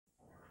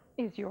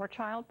Is your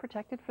child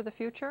protected for the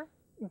future?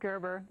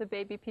 Gerber, the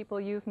baby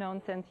people you've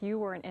known since you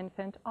were an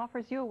infant,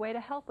 offers you a way to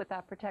help with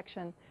that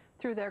protection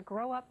through their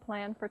Grow-Up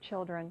Plan for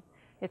children.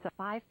 It's a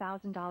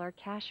 $5,000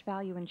 cash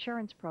value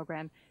insurance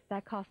program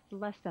that costs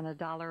less than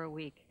 $1 a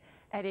week.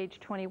 At age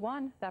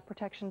 21, that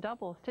protection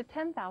doubles to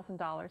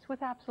 $10,000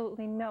 with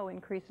absolutely no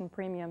increase in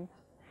premiums.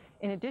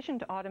 In addition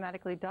to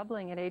automatically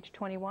doubling at age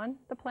 21,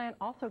 the plan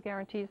also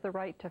guarantees the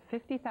right to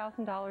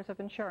 $50,000 of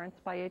insurance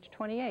by age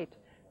 28,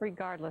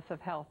 regardless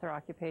of health or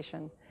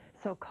occupation.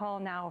 So call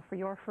now for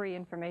your free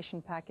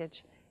information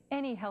package.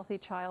 Any healthy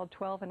child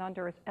 12 and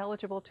under is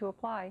eligible to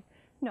apply.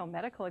 No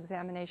medical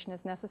examination is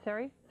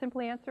necessary.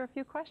 Simply answer a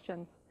few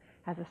questions.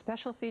 As a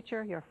special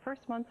feature, your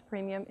first month's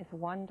premium is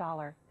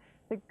 $1.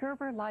 The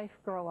Gerber Life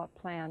Grow-Up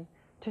Plan.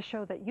 To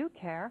show that you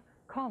care,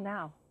 call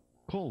now.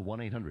 Call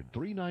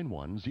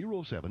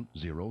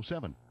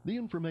 1-800-391-0707. The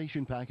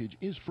information package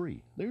is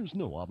free. There's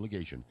no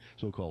obligation.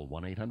 So call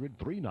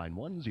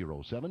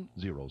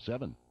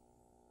 1-800-391-0707.